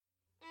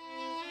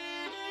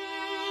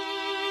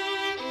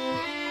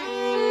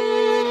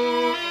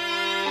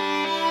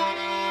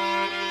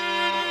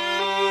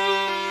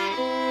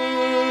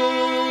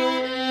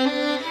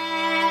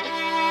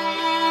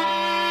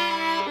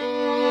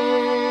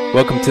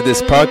Welcome to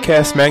this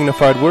podcast,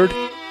 Magnified Word.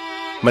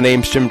 My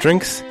name's Jim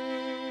Drinks.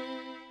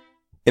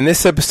 In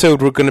this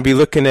episode, we're going to be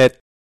looking at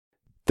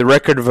the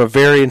record of a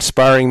very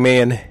inspiring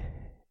man,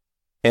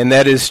 and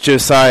that is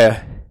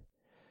Josiah.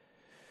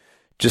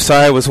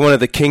 Josiah was one of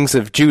the kings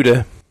of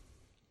Judah.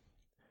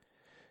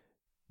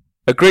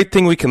 A great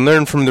thing we can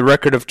learn from the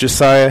record of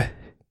Josiah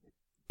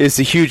is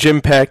the huge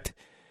impact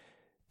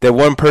that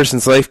one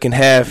person's life can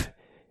have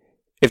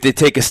if they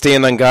take a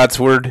stand on God's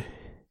word,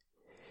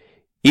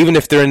 even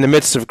if they're in the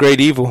midst of great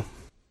evil.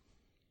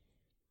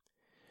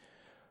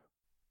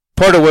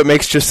 Part of what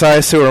makes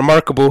Josiah so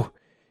remarkable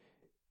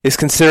is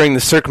considering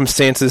the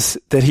circumstances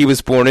that he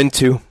was born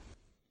into.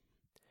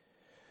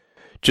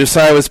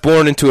 Josiah was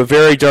born into a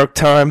very dark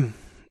time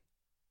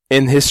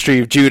in the history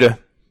of Judah.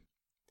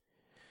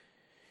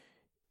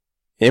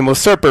 And we'll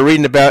start by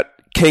reading about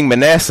King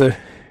Manasseh,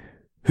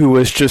 who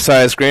was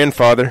Josiah's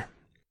grandfather.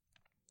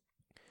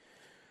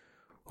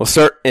 We'll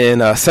start in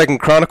 2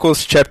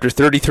 Chronicles chapter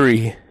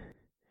 33,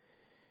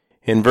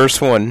 in verse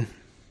 1.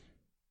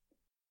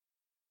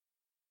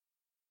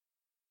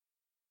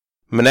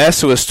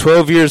 Manasseh was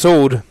 12 years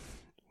old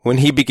when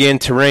he began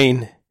to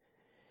reign,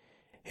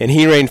 and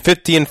he reigned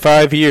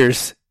 55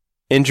 years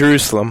in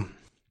Jerusalem,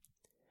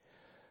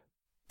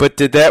 but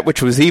did that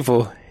which was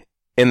evil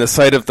in the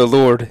sight of the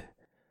Lord,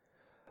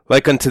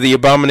 like unto the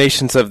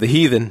abominations of the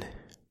heathen,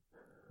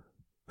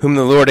 whom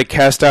the Lord had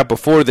cast out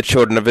before the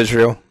children of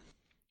Israel.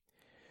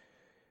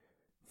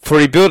 For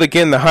he built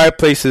again the high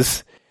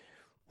places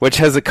which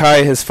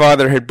Hezekiah his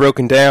father had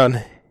broken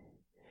down,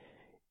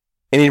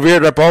 and he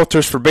reared up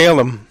altars for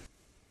Baalim,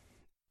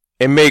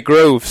 and made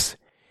groves,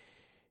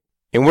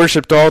 and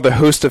worshipped all the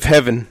host of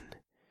heaven,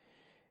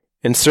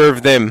 and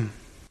served them.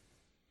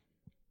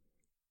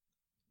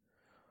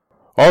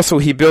 Also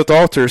he built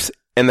altars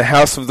in the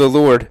house of the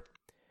Lord,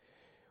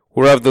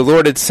 whereof the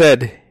Lord had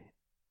said,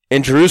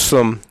 In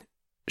Jerusalem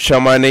shall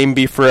my name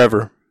be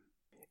forever.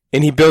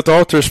 And he built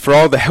altars for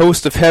all the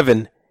host of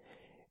heaven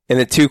in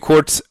the two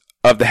courts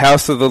of the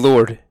house of the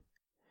Lord.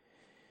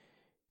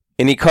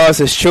 And he caused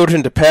his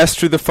children to pass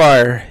through the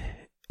fire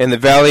in the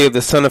valley of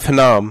the son of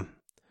Hinnom.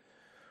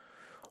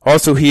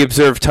 Also he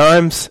observed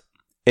times,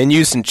 and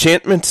used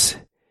enchantments,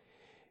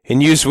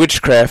 and used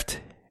witchcraft,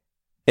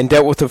 and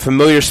dealt with a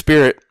familiar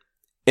spirit,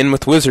 and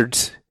with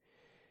wizards.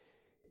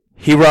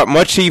 He wrought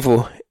much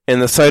evil in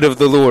the sight of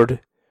the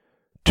Lord,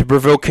 to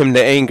provoke him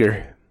to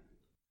anger.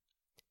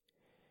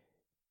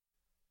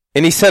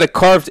 And he set a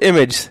carved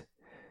image,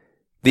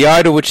 the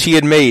idol which he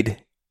had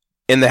made,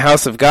 in the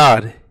house of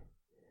God,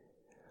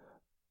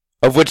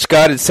 of which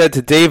God had said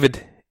to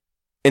David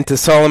and to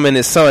Solomon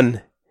his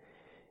son,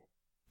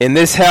 In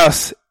this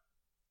house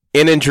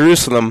and in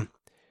Jerusalem,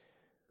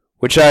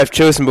 which I have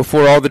chosen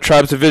before all the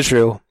tribes of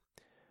Israel,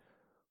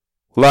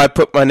 will I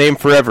put my name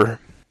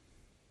forever.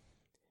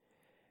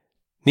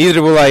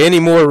 Neither will I any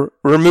more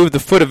remove the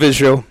foot of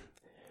Israel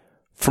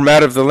from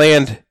out of the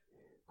land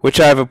which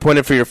I have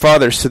appointed for your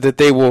fathers, so that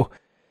they will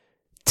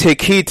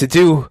take heed to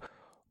do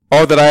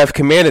all that I have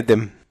commanded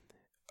them,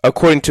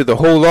 according to the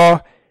whole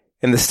law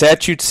and the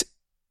statutes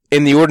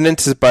and the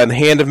ordinances by the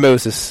hand of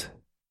Moses.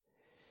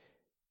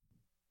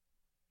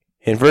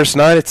 In verse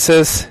 9 it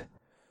says,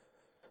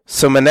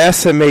 So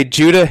Manasseh made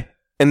Judah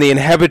and the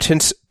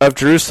inhabitants of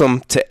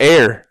Jerusalem to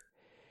err,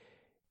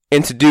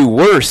 and to do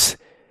worse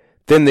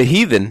than the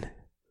heathen,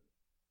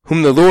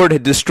 whom the Lord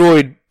had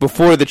destroyed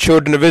before the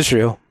children of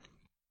Israel.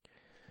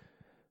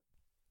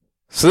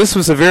 So this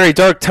was a very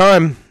dark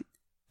time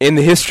in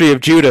the history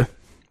of Judah,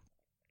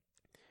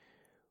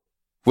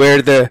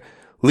 where the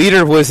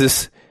leader was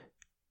this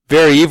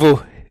very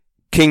evil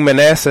King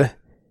Manasseh,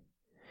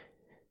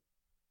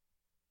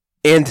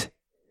 and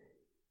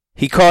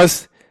he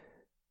caused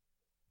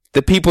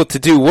the people to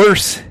do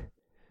worse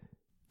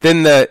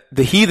than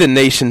the heathen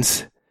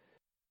nations.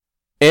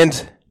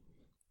 And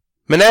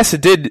Manasseh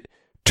did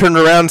turn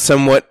around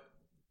somewhat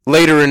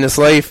later in his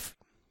life,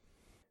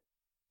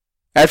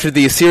 after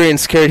the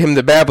Assyrians carried him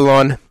to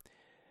Babylon.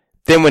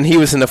 Then when he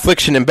was in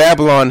affliction in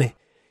Babylon,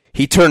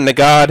 he turned to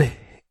God,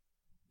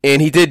 and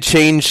he did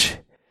change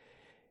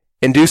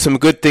and do some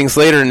good things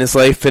later in his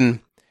life, and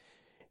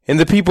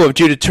the people of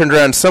Judah turned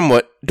around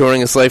somewhat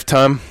during his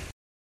lifetime.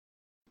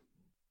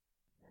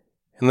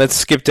 And let's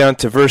skip down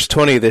to verse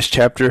 20 of this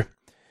chapter,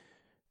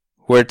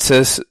 where it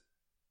says,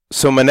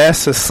 So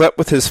Manasseh slept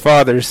with his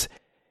fathers,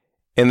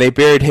 and they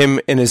buried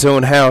him in his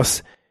own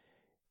house,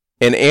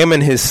 and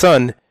Amon his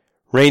son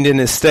reigned in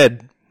his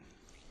stead.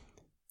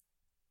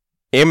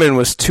 Amon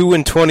was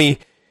 22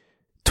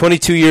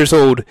 years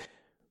old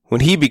when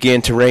he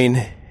began to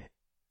reign,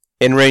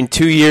 and reigned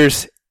 2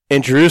 years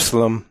in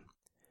Jerusalem.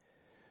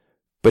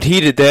 But he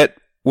did that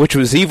which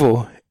was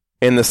evil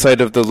in the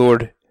sight of the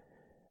Lord,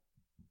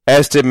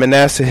 as did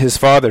Manasseh his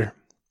father.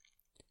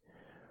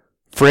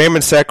 For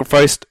Amon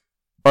sacrificed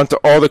unto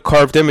all the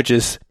carved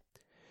images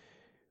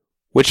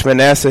which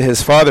Manasseh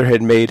his father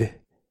had made,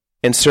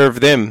 and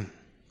served them,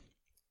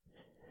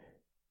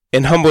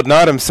 and humbled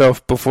not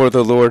himself before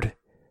the Lord,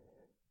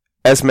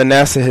 as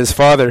Manasseh his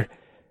father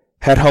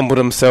had humbled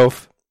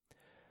himself,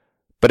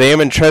 But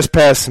Amon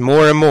trespassed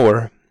more and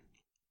more.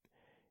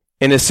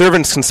 And his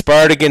servants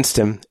conspired against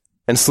him,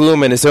 and slew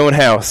him in his own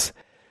house.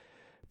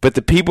 But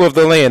the people of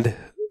the land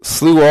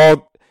slew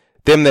all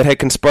them that had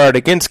conspired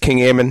against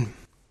King Amon.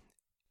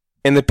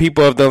 And the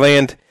people of the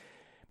land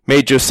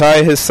made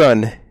Josiah his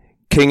son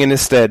king in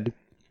his stead.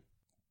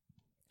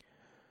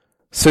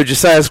 So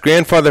Josiah's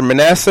grandfather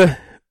Manasseh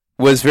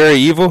was very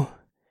evil,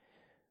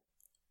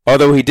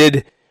 although he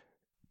did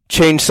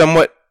change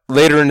somewhat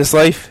later in his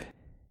life.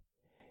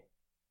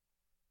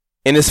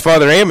 And his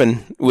father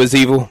Amon was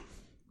evil.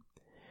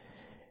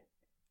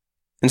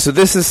 And so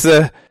this is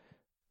the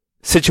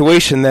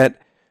situation that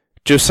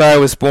Josiah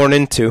was born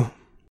into.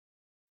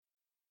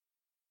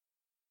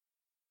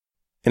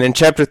 And in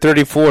chapter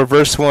 34,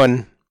 verse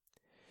 1,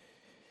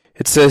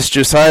 it says,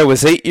 Josiah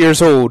was 8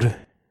 years old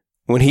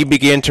when he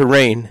began to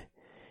reign,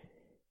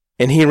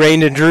 and he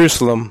reigned in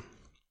Jerusalem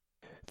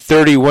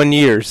 31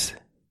 years.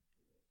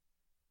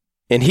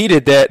 And he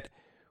did that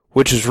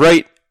which is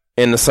right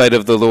in the sight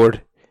of the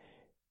Lord,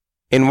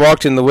 and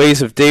walked in the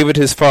ways of David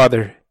his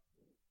father,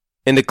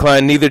 and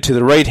declined neither to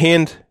the right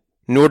hand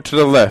nor to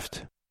the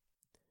left.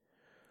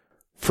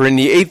 For in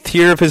the 8th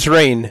year of his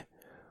reign,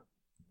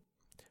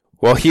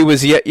 while he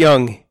was yet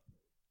young,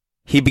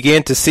 he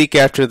began to seek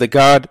after the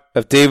God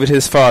of David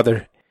his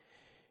father.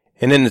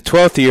 And in the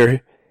 12th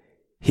year,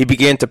 he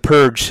began to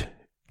purge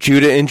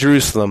Judah and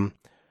Jerusalem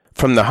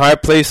from the high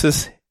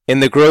places,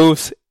 and the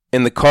groves,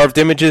 and the carved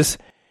images,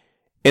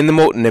 and the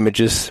molten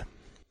images.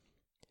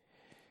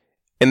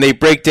 And they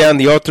brake down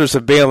the altars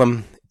of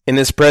Baalim in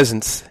his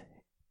presence,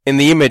 and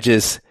the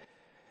images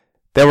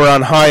that were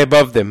on high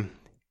above them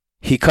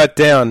he cut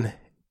down,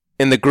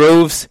 and the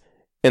groves,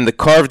 and the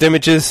carved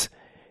images,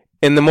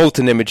 and the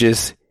molten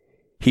images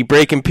he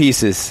brake in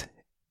pieces,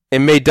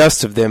 and made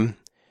dust of them,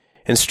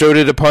 and strewed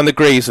it upon the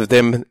graves of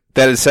them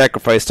that had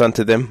sacrificed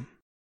unto them.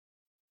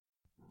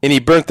 And he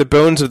burnt the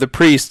bones of the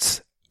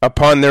priests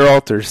upon their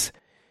altars,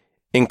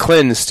 and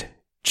cleansed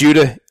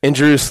Judah and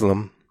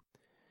Jerusalem.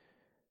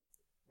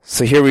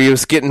 So here he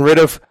was getting rid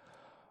of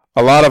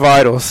a lot of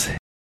idols,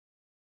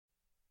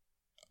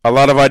 a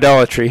lot of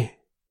idolatry.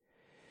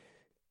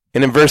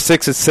 And in verse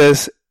 6 it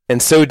says,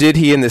 And so did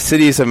he in the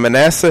cities of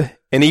Manasseh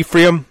and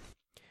Ephraim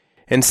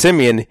and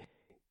Simeon,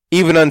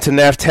 even unto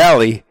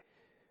Naphtali,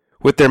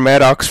 with their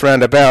mattocks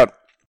round about.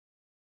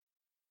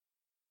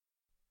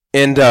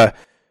 And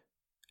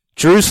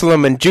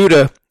Jerusalem and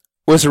Judah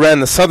was around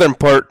the southern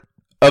part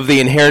of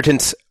the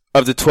inheritance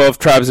of the 12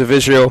 tribes of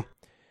Israel,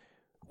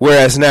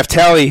 whereas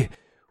Naphtali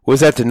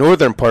was at the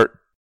northern part.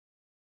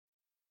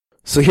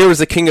 So here was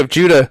the king of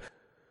Judah,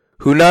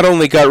 who not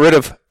only got rid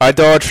of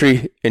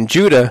idolatry in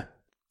Judah,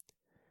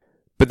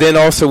 but then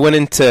also went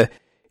into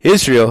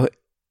Israel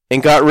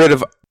and got rid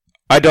of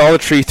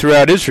idolatry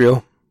throughout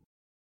Israel.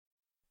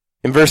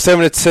 In verse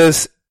 7 it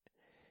says,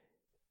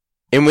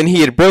 And when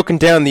he had broken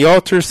down the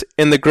altars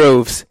and the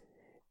groves,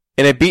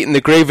 and had beaten the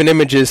graven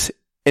images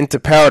into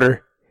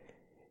powder,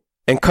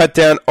 and cut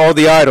down all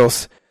the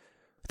idols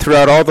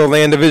throughout all the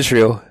land of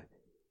Israel,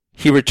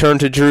 he returned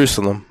to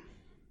Jerusalem.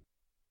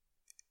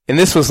 And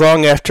this was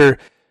long after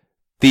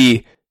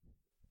the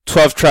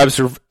 12 tribes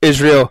of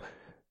Israel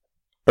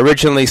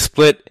originally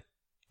split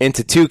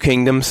into 2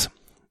 kingdoms,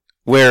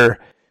 where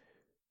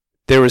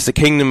there was the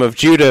kingdom of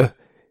Judah,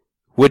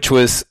 which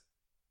was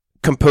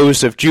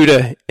composed of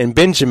Judah and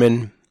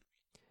Benjamin,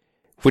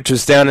 which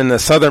was down in the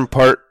southern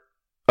part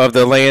of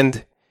the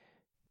land.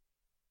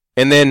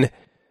 And then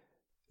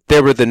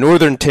there were the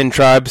northern 10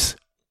 tribes,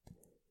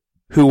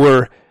 who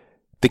were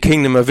the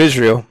kingdom of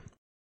Israel.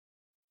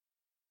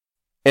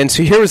 And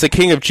so here was the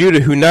king of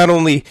Judah who not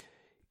only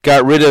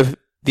got rid of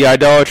the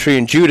idolatry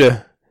in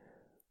Judah,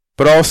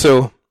 but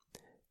also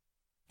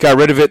got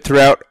rid of it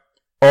throughout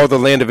all the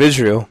land of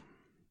Israel.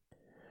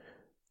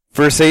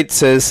 Verse 8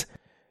 says,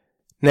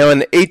 Now in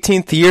the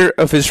 18th year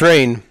of his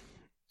reign,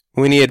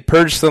 when he had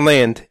purged the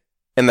land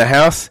and the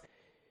house,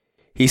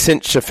 he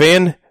sent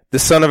Shaphan the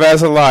son of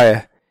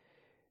Azaliah,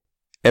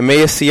 and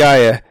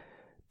Maaseiah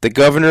the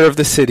governor of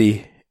the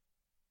city,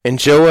 and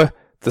Joah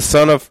the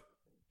son of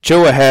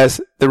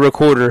Joahaz the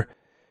recorder,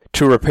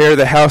 to repair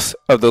the house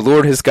of the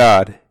Lord his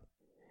God.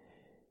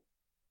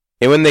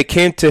 And when they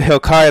came to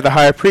Hilkiah the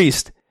high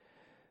priest,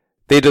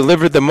 they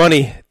delivered the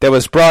money that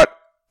was brought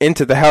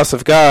into the house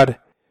of God,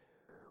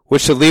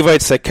 which the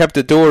Levites that kept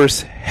the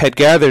doors had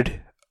gathered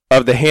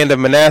of the hand of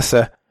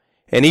Manasseh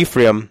and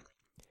Ephraim,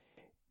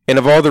 and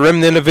of all the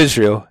remnant of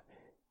Israel,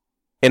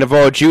 and of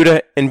all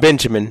Judah and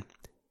Benjamin,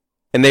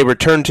 and they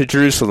returned to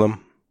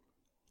Jerusalem.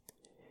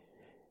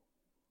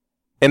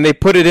 And they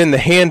put it in the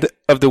hand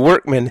of the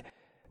workmen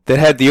that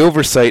had the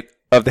oversight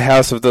of the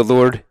house of the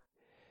Lord,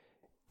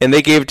 and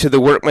they gave it to the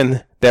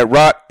workmen that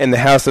wrought in the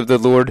house of the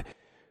Lord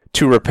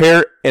to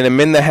repair and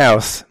amend the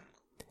house.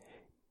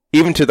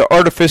 Even to the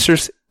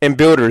artificers and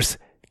builders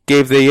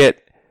gave they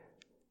it,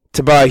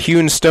 to buy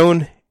hewn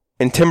stone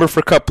and timber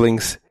for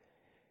couplings,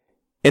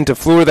 and to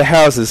floor the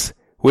houses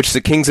which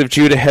the kings of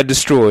Judah had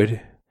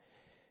destroyed.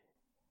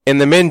 And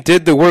the men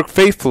did the work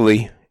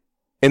faithfully,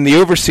 and the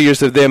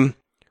overseers of them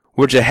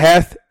were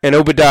Jahath and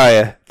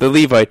Obadiah, the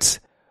Levites,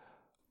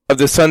 of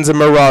the sons of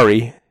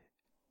Merari,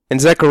 and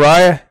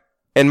Zechariah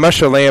and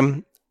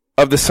Meshullam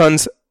of the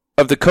sons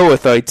of the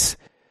Kohathites,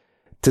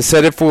 to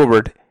set it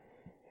forward,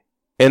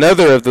 and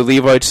other of the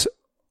Levites,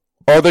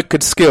 all that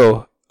could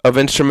skill of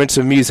instruments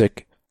of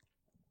music.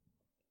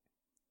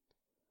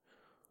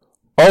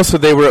 Also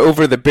they were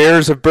over the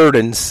bearers of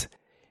burdens,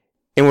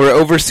 and were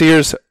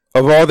overseers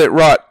of all that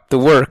wrought the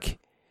work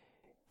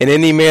in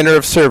any manner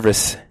of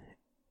service.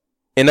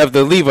 And of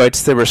the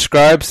Levites there were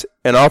scribes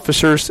and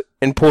officers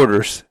and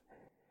porters.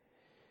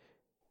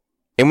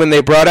 And when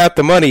they brought out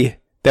the money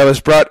that was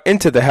brought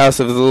into the house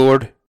of the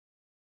Lord,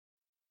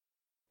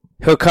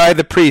 Hilkiah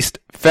the priest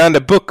found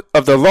a book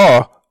of the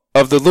law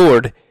of the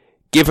Lord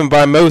given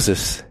by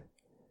Moses.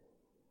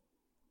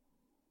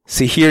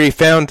 See, here he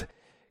found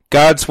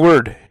God's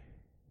word.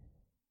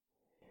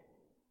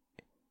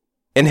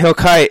 And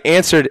Hilkiah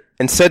answered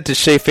and said to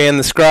Shaphan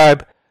the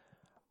scribe,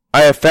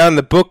 I have found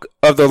the book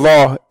of the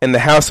law in the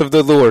house of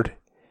the Lord.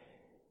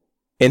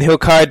 And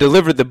Hilkiah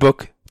delivered the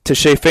book to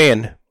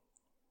Shaphan.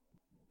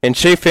 And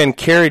Shaphan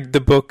carried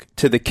the book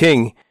to the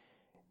king,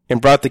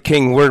 and brought the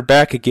king word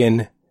back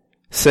again,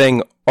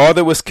 saying, All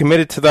that was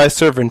committed to thy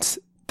servants,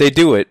 they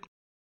do it.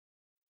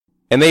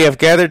 And they have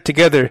gathered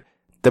together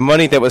the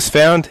money that was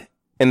found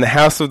in the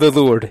house of the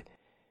Lord,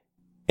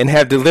 and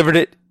have delivered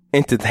it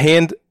into the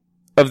hand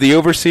of the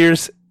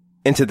overseers,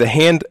 into the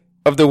hand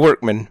of the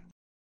workmen.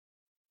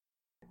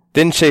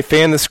 Then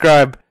Shaphan the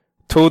scribe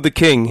told the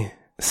king,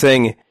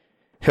 saying,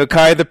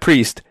 Hilkiah the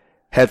priest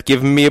hath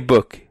given me a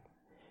book.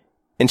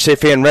 And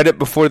Shaphan read it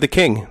before the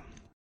king.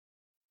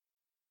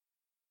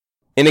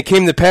 And it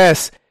came to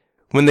pass,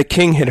 when the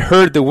king had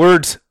heard the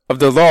words of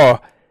the law,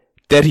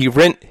 that he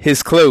rent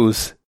his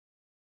clothes.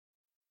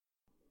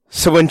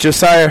 So when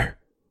Josiah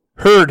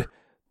heard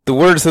the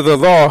words of the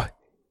law,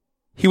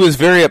 he was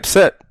very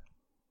upset.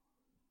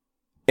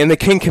 And the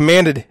king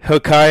commanded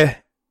Hilkiah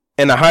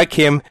and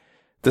Ahikam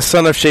the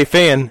son of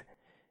Shaphan,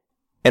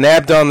 and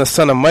Abdon the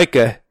son of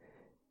Micah,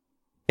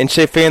 and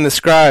Shaphan the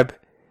scribe,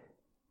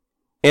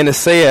 and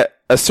Asaiah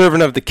a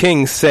servant of the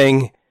king,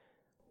 saying,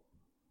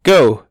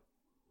 Go,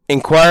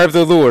 inquire of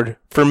the Lord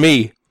for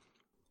me,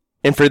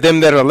 and for them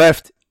that are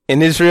left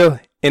in Israel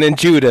and in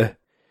Judah,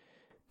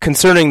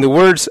 concerning the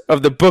words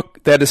of the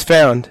book that is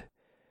found.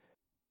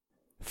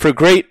 For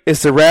great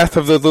is the wrath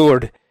of the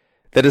Lord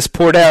that is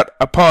poured out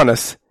upon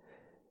us,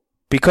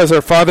 because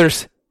our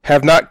fathers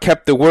have not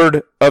kept the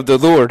word of the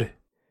Lord,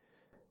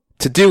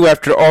 to do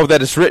after all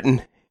that is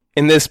written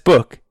in this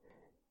book.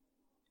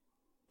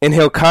 And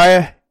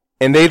Hilkiah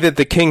and they that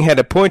the king had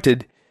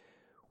appointed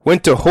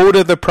went to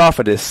Huldah the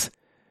prophetess,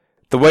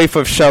 the wife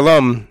of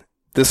Shallum,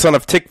 the son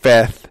of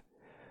Tikvath,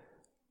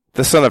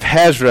 the son of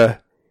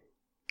Hazra,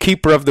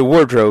 keeper of the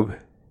wardrobe.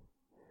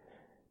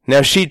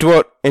 Now she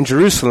dwelt in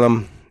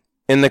Jerusalem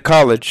in the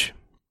college.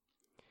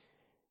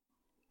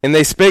 And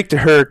they spake to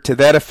her to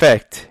that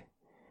effect.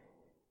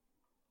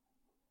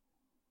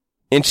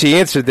 And she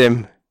answered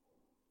them,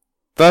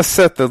 Thus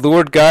saith the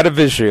Lord God of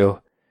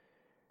Israel,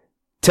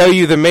 Tell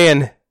you the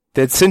man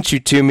that sent you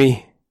to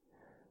me.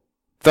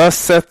 Thus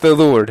saith the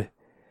Lord,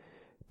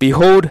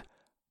 Behold,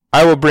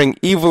 I will bring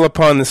evil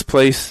upon this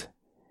place,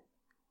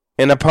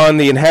 and upon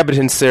the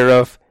inhabitants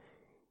thereof,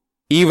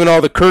 even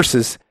all the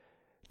curses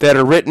that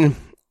are written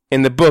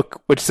in the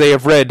book which they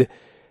have read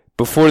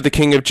before the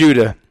king of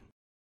Judah.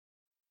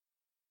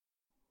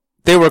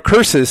 There were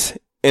curses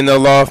in the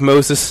law of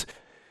Moses.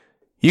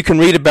 You can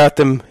read about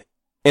them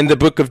in the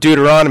book of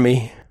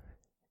Deuteronomy.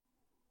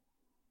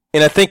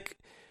 And I think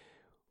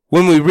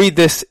when we read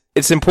this,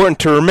 it's important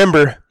to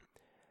remember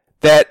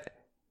that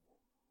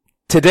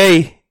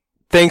today,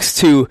 thanks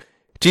to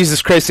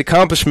Jesus Christ's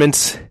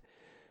accomplishments,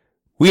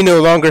 we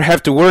no longer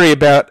have to worry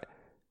about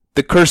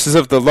the curses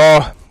of the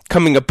law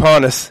coming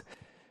upon us,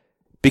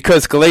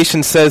 because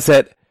Galatians says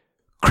that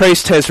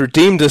Christ has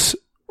redeemed us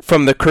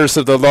from the curse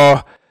of the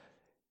law,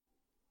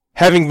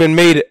 having been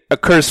made a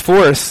curse for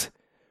us.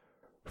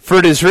 For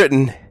it is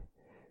written,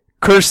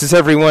 Cursed is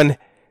everyone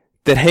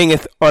that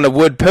hangeth on a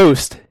wood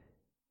post.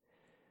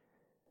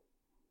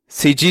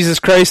 See, Jesus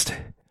Christ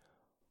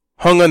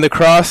hung on the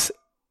cross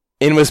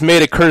and was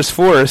made a curse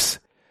for us.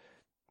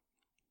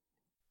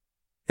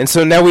 And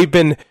so now we've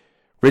been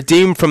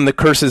redeemed from the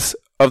curses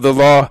of the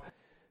law.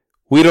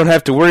 We don't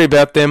have to worry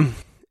about them.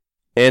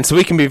 And so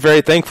we can be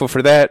very thankful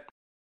for that.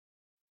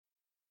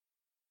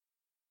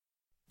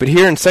 But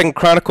here in 2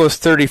 Chronicles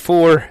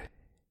 34,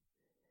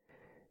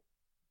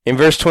 in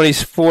verse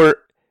 24,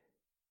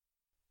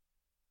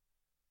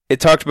 it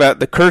talked about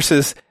the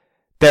curses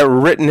that were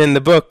written in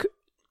the book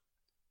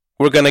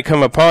were going to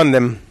come upon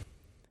them,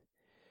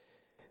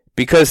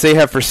 because they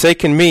have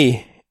forsaken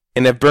me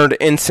and have burned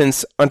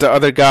incense unto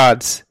other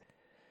gods,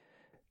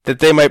 that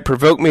they might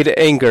provoke me to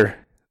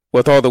anger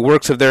with all the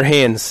works of their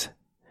hands.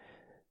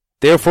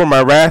 Therefore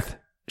my wrath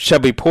shall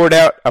be poured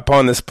out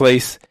upon this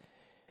place,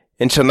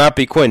 and shall not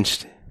be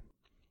quenched.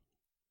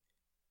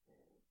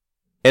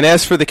 And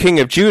as for the king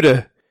of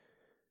Judah,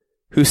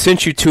 who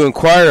sent you to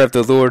inquire of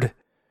the Lord,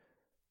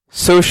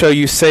 so shall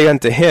you say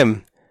unto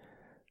him,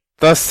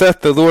 Thus saith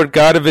the Lord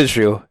God of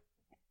Israel,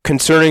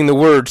 concerning the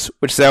words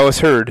which thou hast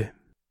heard.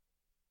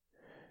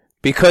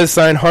 Because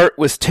thine heart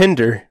was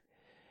tender,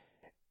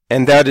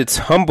 and thou didst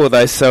humble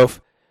thyself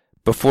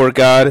before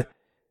God,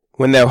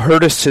 when thou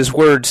heardest his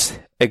words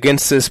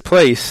against this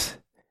place,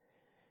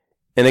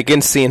 and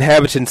against the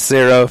inhabitants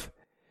thereof,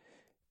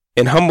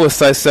 and humblest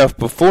thyself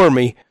before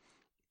me,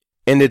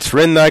 and didst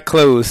rend thy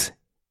clothes,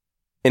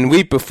 and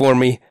weep before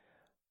me,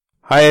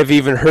 I have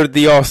even heard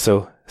thee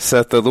also,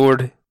 saith the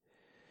Lord.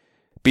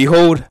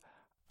 Behold,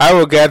 I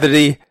will gather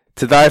thee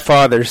to thy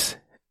fathers,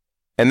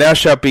 and thou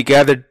shalt be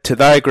gathered to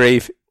thy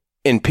grave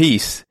in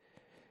peace.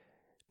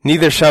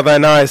 Neither shall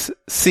thine eyes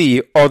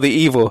see all the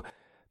evil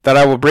that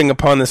I will bring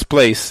upon this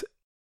place,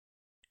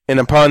 and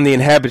upon the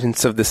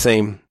inhabitants of the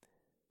same.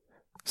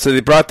 So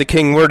they brought the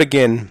king word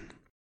again.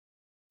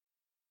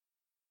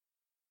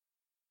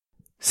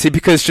 See,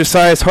 because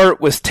Josiah's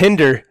heart was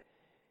tender,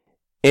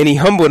 and he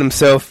humbled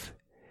himself,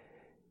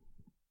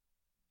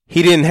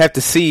 he didn't have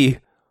to see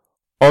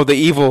all the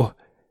evil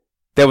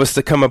that was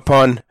to come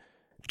upon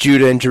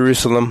Judah and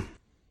Jerusalem.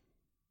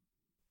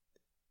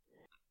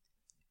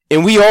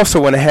 And we also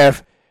want to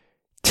have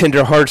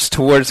tender hearts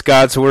towards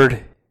God's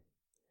word,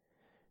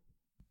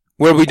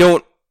 where we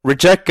don't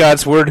reject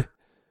God's word,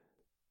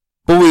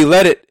 but we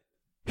let it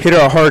hit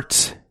our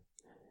hearts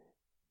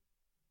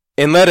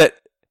and let it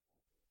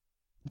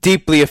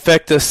deeply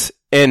affect us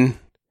and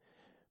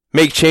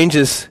make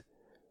changes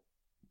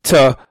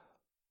to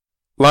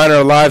line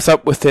our lives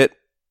up with it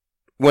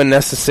when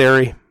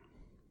necessary.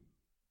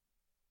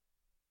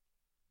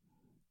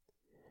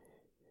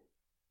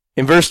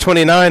 In verse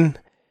 29,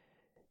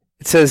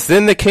 it says,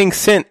 Then the king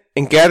sent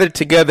and gathered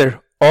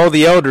together all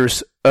the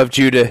elders of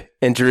Judah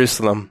and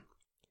Jerusalem.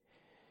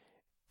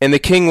 And the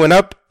king went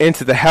up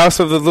into the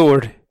house of the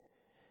Lord,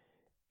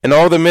 and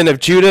all the men of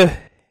Judah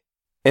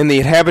and the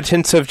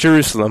inhabitants of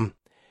Jerusalem,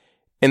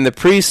 and the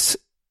priests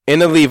and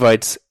the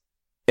Levites,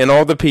 and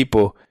all the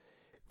people,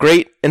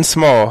 great and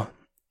small,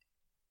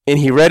 and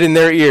he read in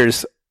their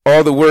ears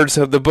all the words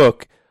of the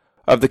book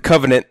of the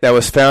covenant that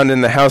was found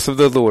in the house of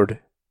the Lord.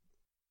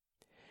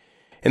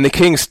 And the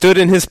king stood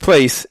in his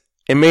place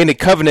and made a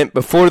covenant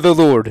before the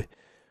Lord,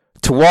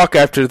 to walk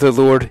after the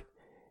Lord,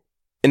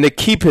 and to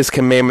keep his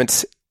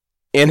commandments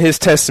and his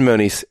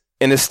testimonies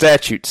and his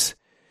statutes,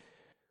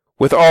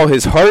 with all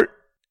his heart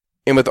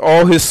and with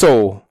all his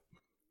soul,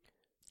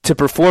 to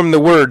perform the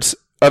words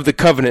of the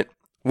covenant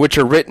which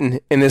are written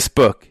in this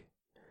book.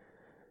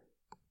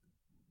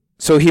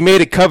 So he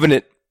made a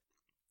covenant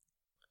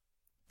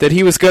that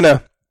he was going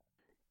to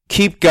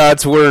keep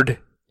God's word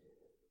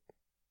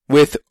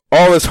with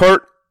all his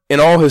heart and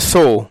all his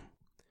soul,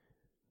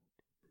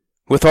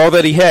 with all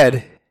that he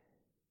had.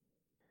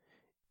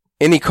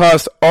 And he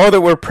caused all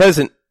that were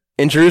present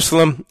in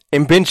Jerusalem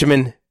and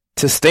Benjamin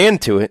to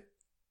stand to it.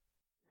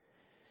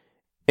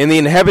 And the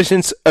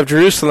inhabitants of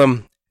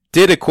Jerusalem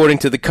did according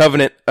to the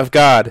covenant of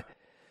God,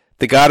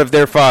 the God of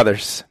their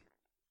fathers.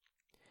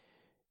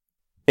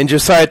 And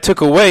Josiah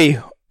took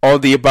away all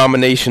the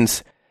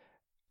abominations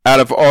out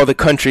of all the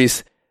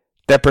countries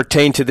that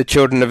pertained to the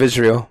children of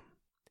Israel,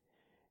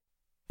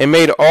 and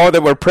made all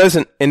that were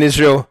present in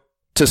Israel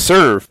to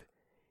serve,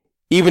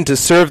 even to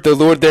serve the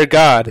Lord their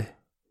God.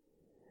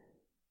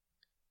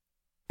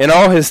 In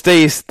all his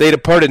days they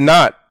departed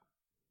not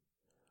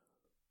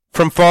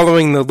from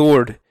following the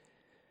Lord,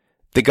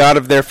 the God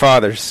of their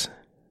fathers.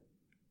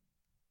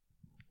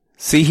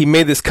 See, he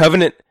made this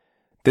covenant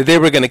that they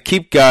were going to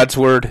keep God's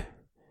word,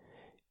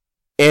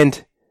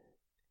 and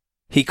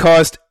he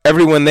caused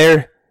everyone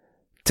there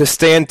to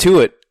stand to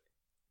it.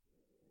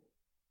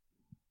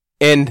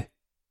 And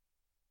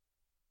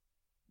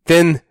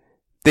then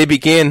they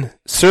began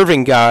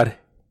serving God.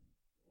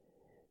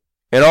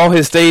 In all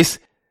his days,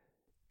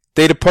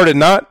 they departed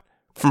not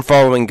from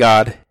following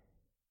God.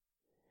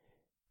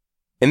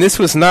 And this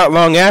was not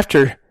long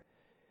after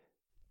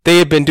they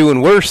had been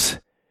doing worse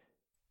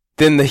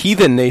than the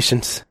heathen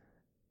nations.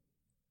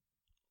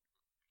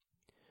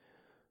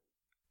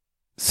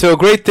 So a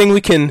great thing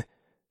we can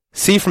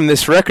see from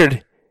this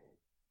record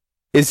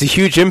is the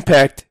huge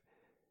impact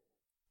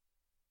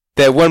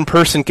that one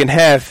person can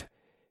have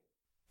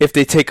if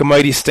they take a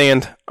mighty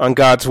stand on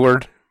God's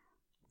word.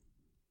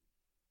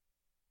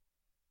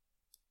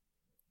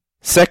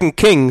 2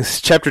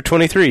 Kings chapter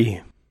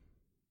 23.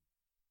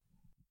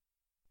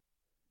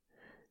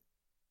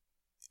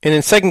 And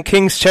in 2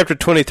 Kings chapter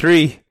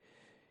 23,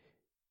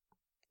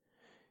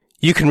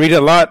 you can read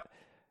a lot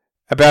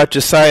about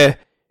Josiah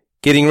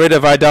getting rid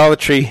of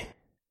idolatry.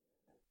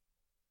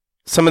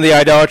 Some of the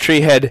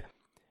idolatry had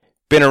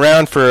been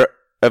around for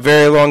a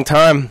very long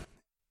time,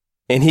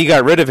 and he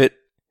got rid of it.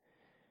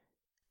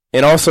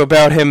 And also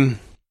about him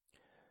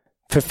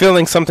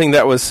fulfilling something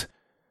that was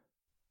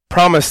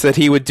promised that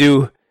he would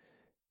do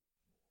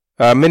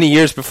many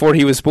years before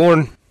he was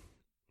born.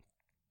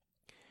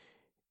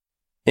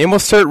 And we'll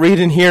start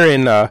reading here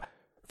in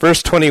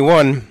verse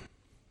 21.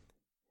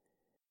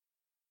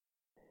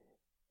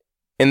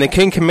 And the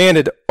king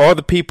commanded all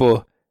the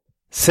people,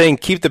 saying,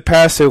 Keep the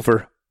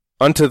Passover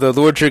unto the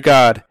Lord your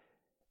God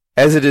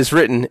as it is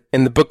written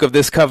in the book of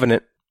this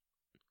covenant.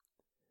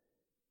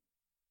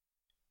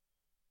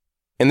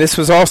 And this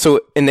was also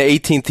in the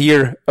 18th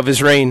year of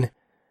his reign,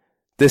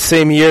 the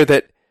same year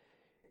that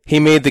he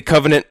made the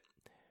covenant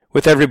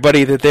with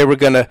everybody that they were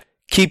going to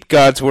keep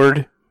God's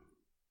word.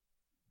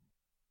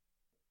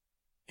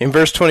 In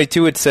verse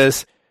 22 it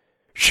says,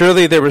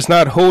 "Surely there was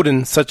not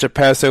holden such a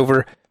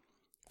Passover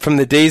from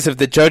the days of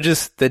the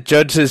judges that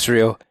judged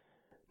Israel,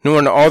 nor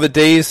in all the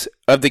days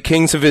of the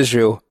kings of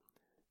Israel,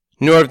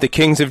 nor of the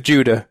kings of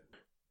Judah.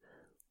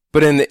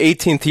 But in the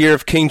 18th year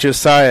of King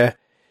Josiah,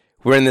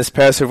 wherein this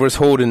Passover was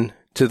holden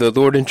to the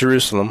Lord in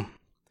Jerusalem."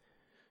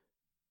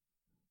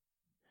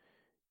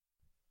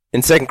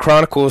 In 2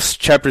 Chronicles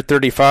chapter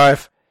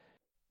 35,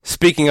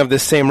 speaking of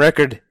this same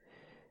record,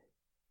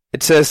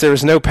 it says there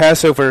was no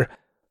Passover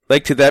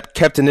like to that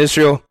kept in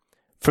Israel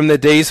from the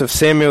days of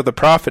Samuel the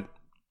prophet.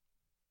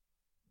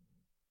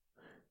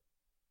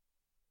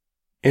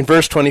 In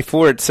verse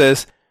 24 it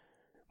says,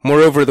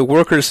 "Moreover, the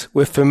workers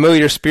with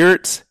familiar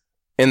spirits,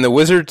 and the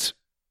wizards,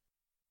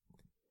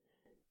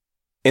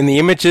 and the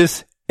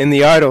images, and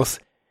the idols,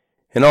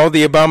 and all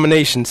the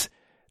abominations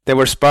that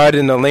were spied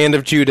in the land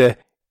of Judah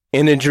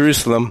and in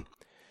Jerusalem,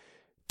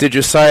 did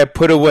Josiah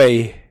put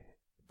away,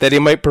 that he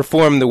might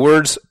perform the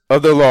words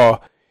of the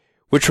law,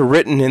 which were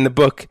written in the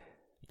book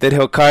that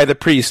Hilkiah the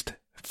priest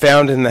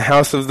found in the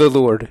house of the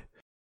Lord."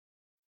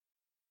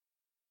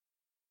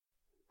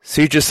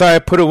 See,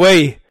 Josiah put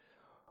away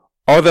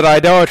all that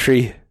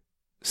idolatry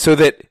so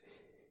that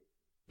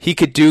he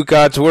could do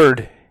God's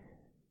word.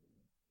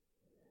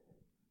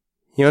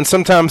 You know, and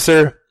sometimes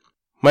there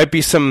might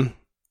be some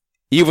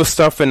evil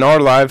stuff in our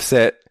lives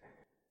that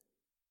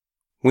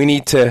we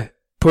need to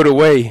put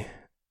away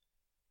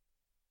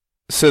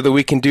so that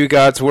we can do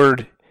God's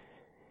word.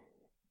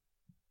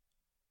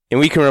 And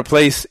we can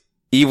replace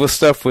evil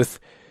stuff with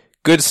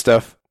good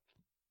stuff.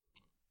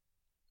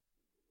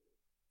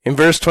 In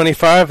verse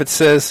 25 it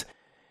says,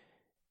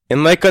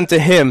 "And like unto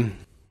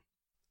him,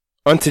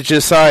 unto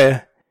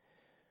Josiah,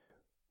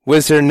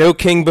 was there no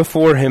king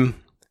before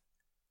him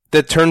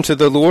that turned to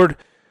the Lord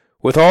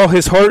with all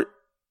his heart,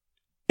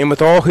 and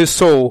with all his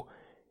soul,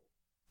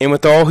 and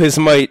with all his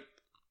might,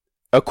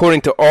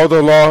 according to all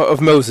the law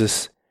of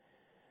Moses.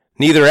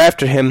 Neither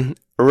after him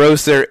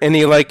arose there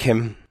any like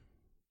him."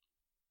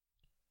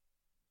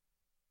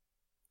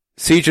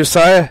 See,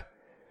 Josiah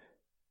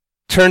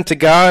turned to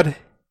God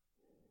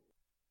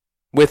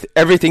with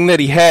everything that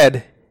he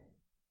had,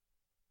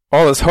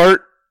 all his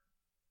heart,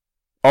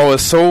 all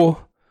his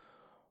soul,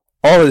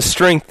 all his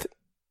strength.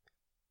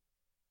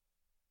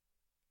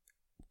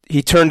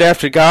 He turned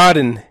after God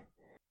and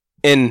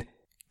in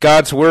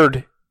God's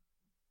word.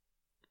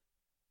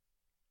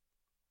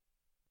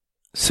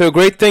 So a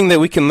great thing that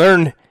we can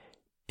learn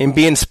and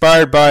be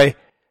inspired by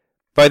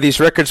these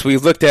records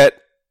we've looked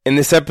at in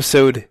this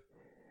episode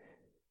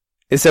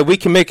is that we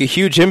can make a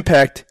huge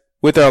impact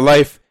with our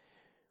life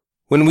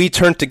when we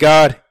turn to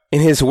God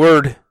and His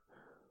Word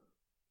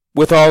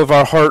with all of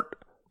our heart,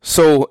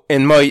 soul,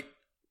 and might,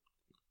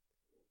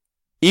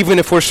 even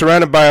if we're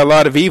surrounded by a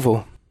lot of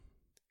evil.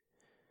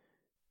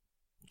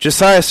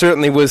 Josiah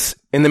certainly was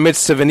in the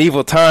midst of an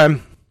evil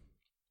time,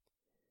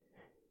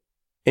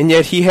 and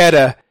yet he had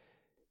a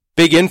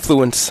big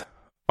influence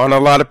on a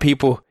lot of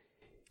people.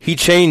 He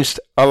changed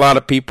a lot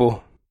of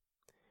people.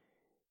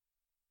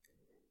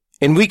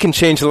 And we can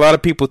change a lot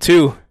of people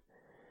too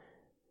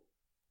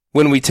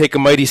when we take a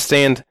mighty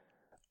stand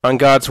on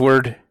God's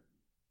Word.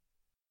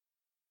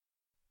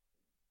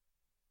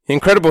 The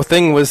incredible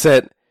thing was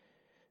that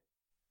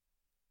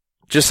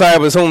Josiah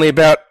was only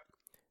about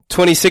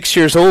 26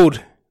 years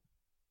old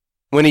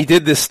when he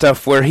did this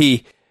stuff, where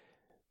he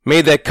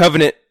made that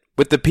covenant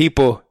with the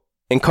people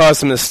and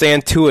caused them to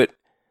stand to it,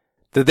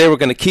 that they were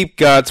going to keep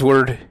God's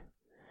Word.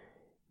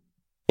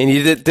 And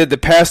he did the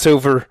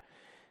Passover.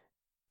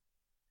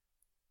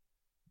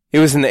 It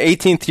was in the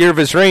 18th year of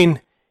his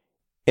reign.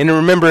 And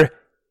remember,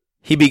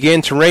 he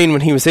began to reign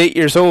when he was 8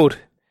 years old.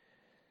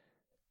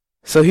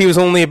 So he was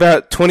only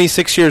about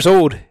 26 years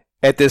old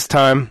at this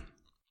time.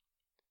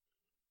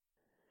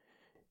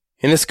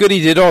 And it's good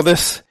he did all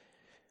this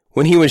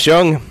when he was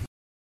young,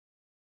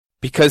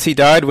 because he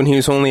died when he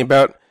was only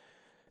about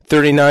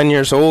 39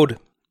 years old.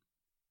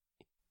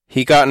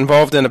 He got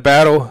involved in a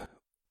battle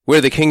where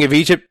the king of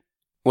Egypt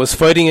was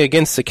fighting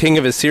against the king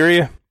of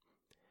Assyria,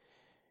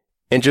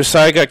 and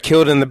Josiah got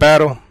killed in the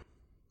battle.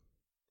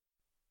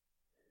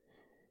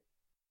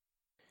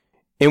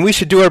 And we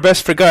should do our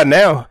best for God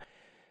now,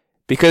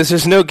 because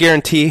there's no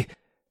guarantee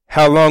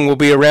how long we'll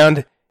be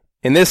around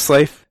in this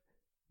life.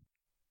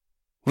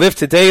 Live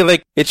today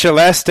like it's your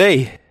last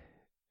day.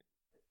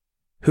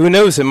 Who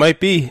knows, it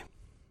might be.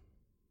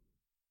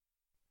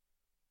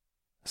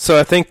 So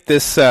I think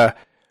this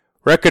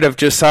record of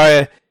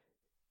Josiah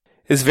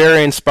is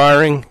very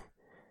inspiring.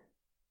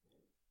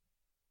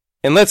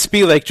 And let's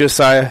be like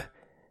Josiah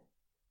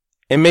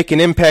and make an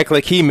impact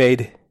like he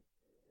made,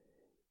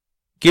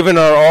 giving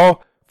our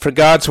all for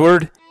God's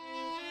Word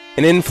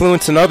and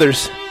influencing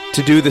others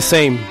to do the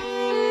same.